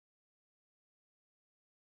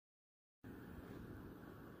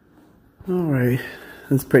Alright,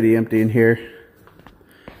 it's pretty empty in here.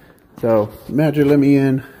 So, Manager let me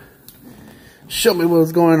in, show me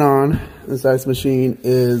what's going on. This ice machine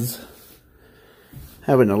is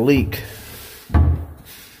having a leak.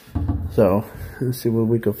 So, let's see what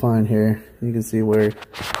we can find here. You can see where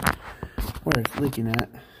it's leaking at.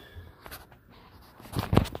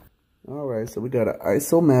 Alright, so we got an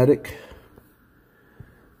Isomatic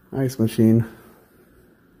ice machine.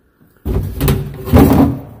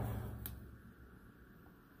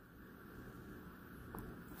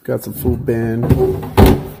 Got some full bend,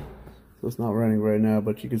 so it's not running right now,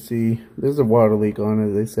 but you can see there's a water leak on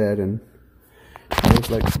it, they said, and it looks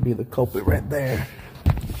like to be the culprit right there.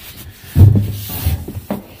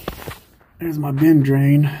 There's my bin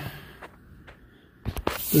drain.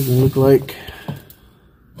 Doesn't look like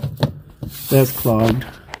that's clogged.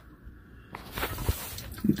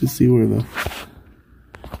 You can see where the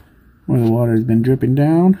water has been dripping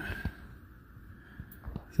down.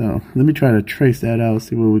 So let me try to trace that out,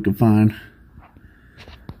 see what we can find.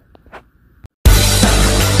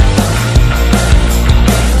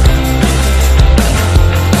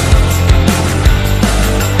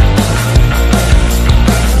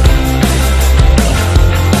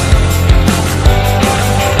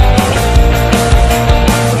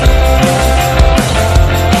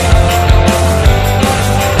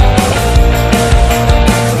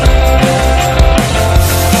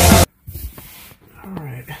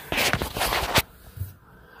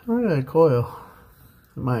 Alright, coil.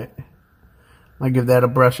 I might give that a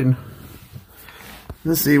brushing.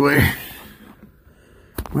 Let's see where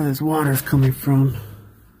this water's coming from.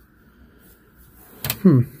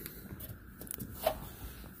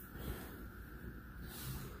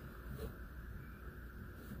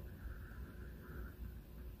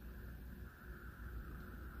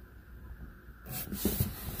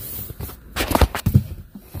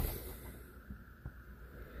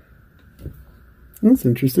 That's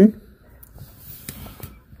interesting.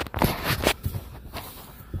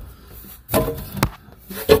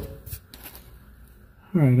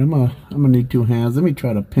 Alright, I'm gonna need two hands. Let me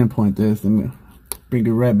try to pinpoint this and bring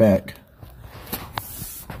it right back.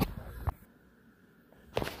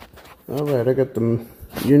 Alright, I got the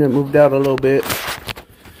unit moved out a little bit.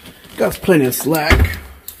 Got plenty of slack,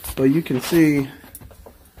 but you can see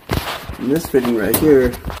in this fitting right here,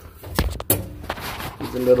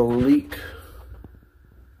 there's a little leak.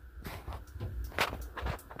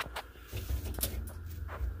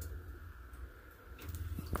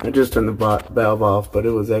 I just turned the valve off, but it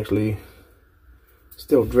was actually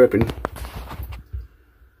still dripping.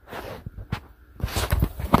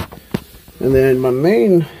 And then my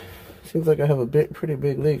main, seems like I have a pretty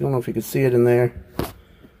big leak. I don't know if you can see it in there.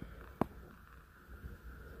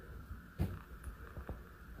 A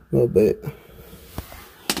little bit.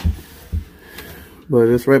 But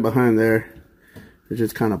it's right behind there. It's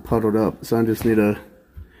just kind of puddled up, so I just need to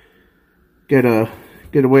get a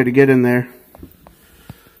way to get in there.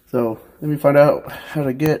 So let me find out how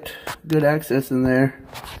to get good access in there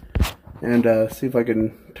and see if I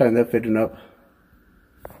can tighten that fitting up.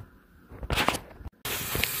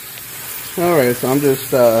 Alright, so I'm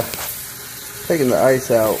just taking the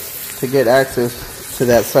ice out to get access to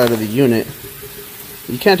that side of the unit.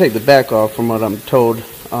 You can't take the back off from what I'm told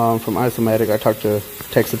from Isomatic. I talked to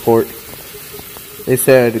tech support. They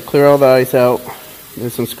said clear all the ice out.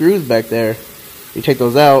 There's some screws back there. You take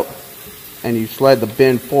those out and you slide the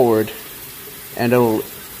bin forward, and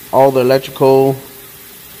all the electrical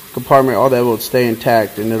compartment, all that will stay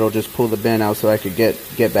intact, and it'll just pull the bin out so I could get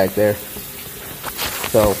back there.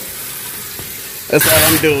 So that's all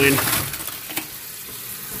I'm doing.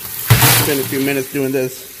 Spend a few minutes doing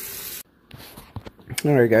this.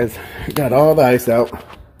 Alright guys, got all the ice out,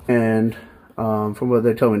 and from what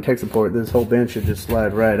they told me in tech support, this whole bin should just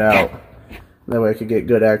slide right out. That way I could get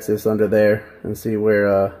good access under there and see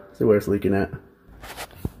where it's leaking at.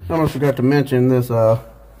 I almost forgot to mention this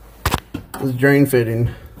this drain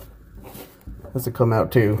fitting has to come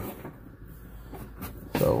out too.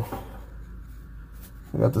 So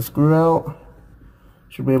I got the screw out.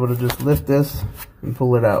 Should be able to just lift this and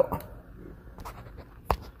pull it out.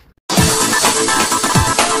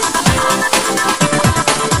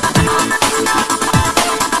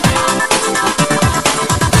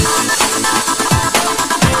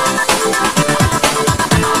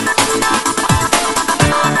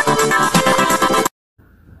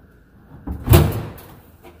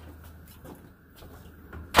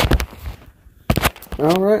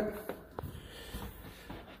 Alright,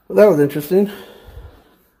 well, that was interesting.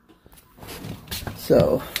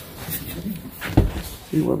 So,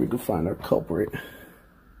 see where we can find our culprit.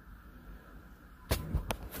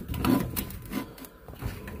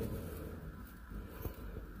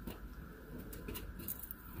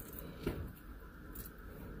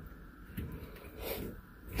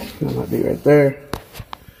 That might be right there.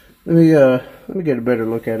 Let me get a better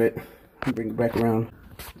look at it and bring it back around.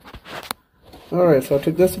 Alright, so I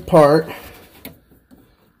took this apart.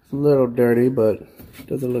 It's a little dirty, but it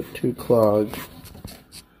doesn't look too clogged.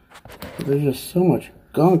 There's just so much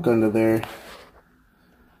gunk under there.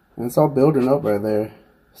 And it's all building up right there.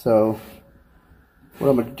 So what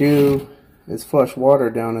I'm going to do is flush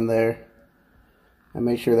water down in there and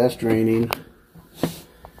make sure that's draining.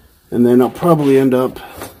 And then I'll probably end up,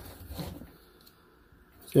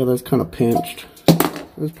 see how that's kind of pinched.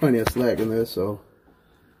 There's plenty of slack in this, so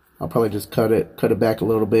I'll probably just cut it back a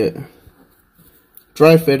little bit.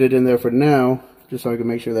 Dry fit it in there for now, just so I can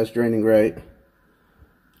make sure that's draining right.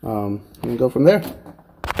 And go from there.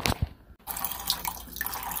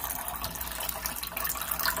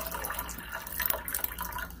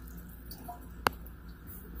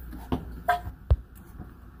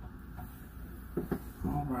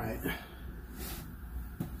 All right.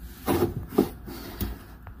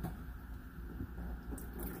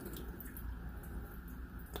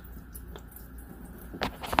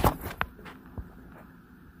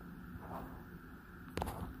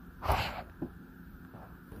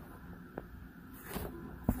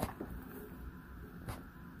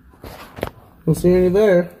 Don't see any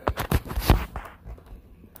there.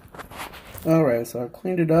 Alright, so I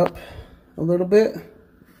cleaned it up a little bit.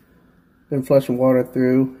 Been flushing water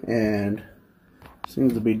through and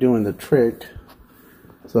seems to be doing the trick.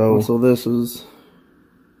 So this is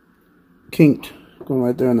kinked, going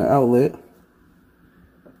right there in the outlet.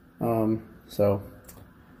 So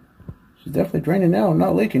she's definitely draining now,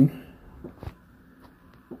 not leaking.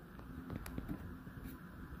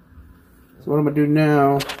 So what I'm gonna do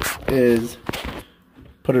now is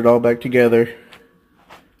put it all back together,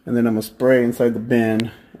 and then I'm gonna spray inside the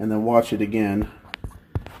bin and then wash it again.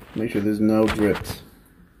 Make sure there's no drips.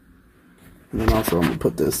 And then also I'm gonna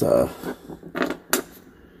put this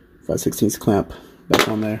 5/16 clamp back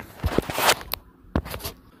on there.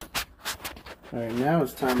 Alright, now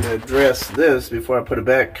it's time to address this before I put it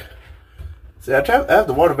back. See, I have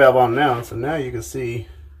the water valve on now, so now you can see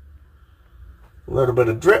a little bit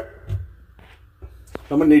of drip.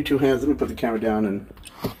 I'm gonna need two hands. Let me put the camera down and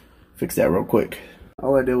fix that real quick.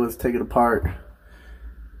 All I did was take it apart,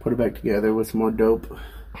 put it back together with some more dope. Some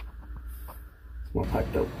more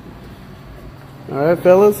pipe dope. Alright,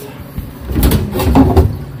 fellas.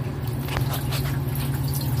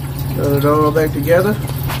 Got it all back together.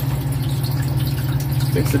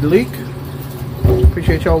 Fix the leak.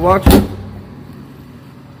 Appreciate y'all watching.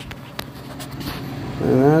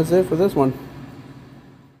 And that's it for this one.